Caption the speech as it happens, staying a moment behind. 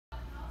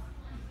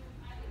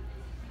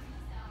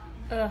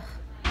Ugh,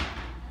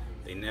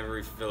 They never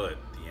refill it,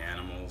 the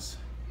animals.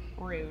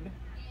 rude.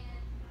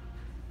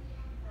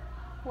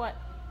 What?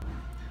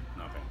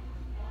 Nothing.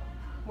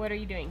 What are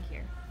you doing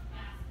here?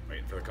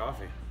 Waiting for the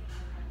coffee.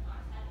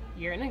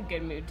 You're in a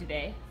good mood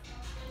today.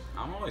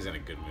 I'm always in a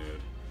good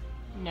mood.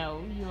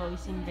 No, you always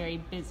seem very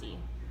busy.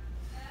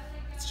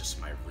 It's just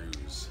my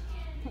ruse.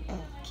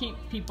 Keep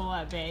people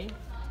at bay.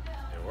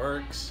 It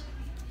works.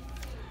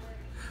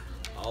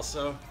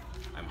 Also,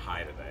 I'm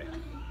high today.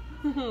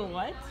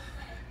 What?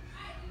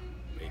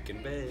 Wake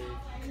and bake.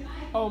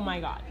 Oh my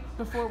god.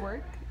 Before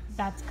work?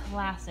 That's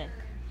classic.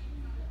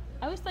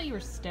 I always thought you were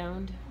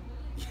stoned.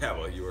 Yeah,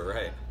 well, you were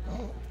right.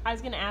 I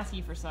was gonna ask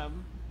you for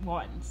some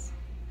once.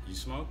 You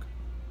smoke?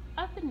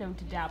 I've been known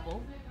to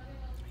dabble.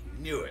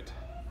 Knew it.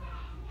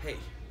 Hey,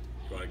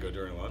 you want to go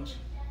during lunch?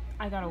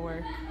 I gotta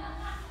work.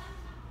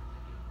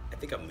 I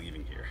think I'm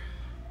leaving here.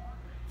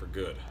 For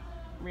good.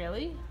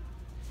 Really?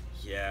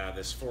 Yeah,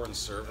 this foreign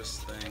service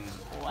thing.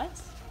 What?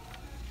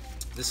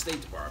 The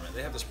State Department,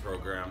 they have this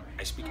program.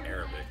 I speak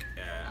Arabic.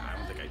 I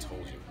don't think I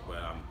told you,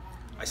 but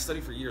I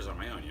studied for years on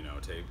my own,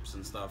 tapes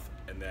and stuff.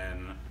 And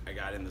then I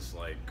got in this,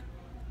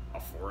 a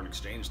foreign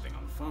exchange thing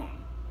on the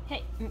phone.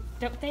 Hey,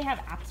 don't they have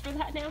apps for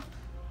that now?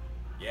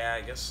 Yeah,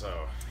 I guess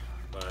so.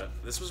 But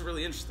this was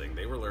really interesting.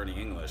 They were learning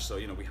English, so,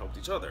 we helped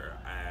each other.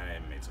 I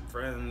made some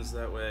friends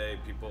that way,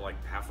 people,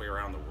 halfway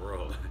around the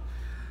world.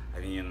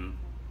 I mean,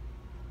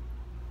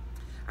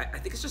 I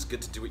think it's just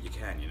good to do what you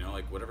can,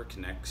 whatever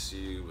connects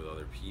you with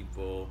other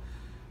people.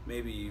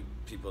 Maybe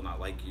people not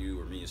like you,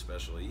 or me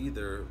especially,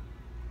 either.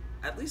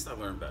 At least I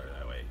learned better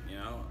that way,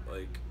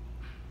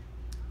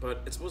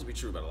 But it's supposed to be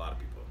true about a lot of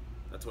people.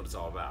 That's what it's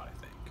all about, I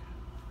think.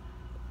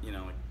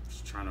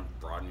 Just trying to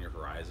broaden your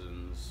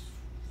horizons.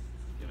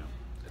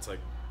 It's what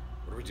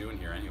are we doing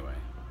here anyway?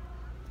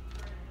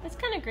 That's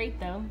kind of great,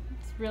 though.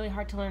 It's really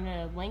hard to learn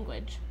a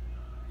language.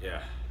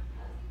 Yeah.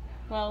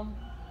 Well,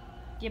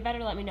 you better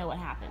let me know what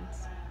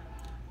happens.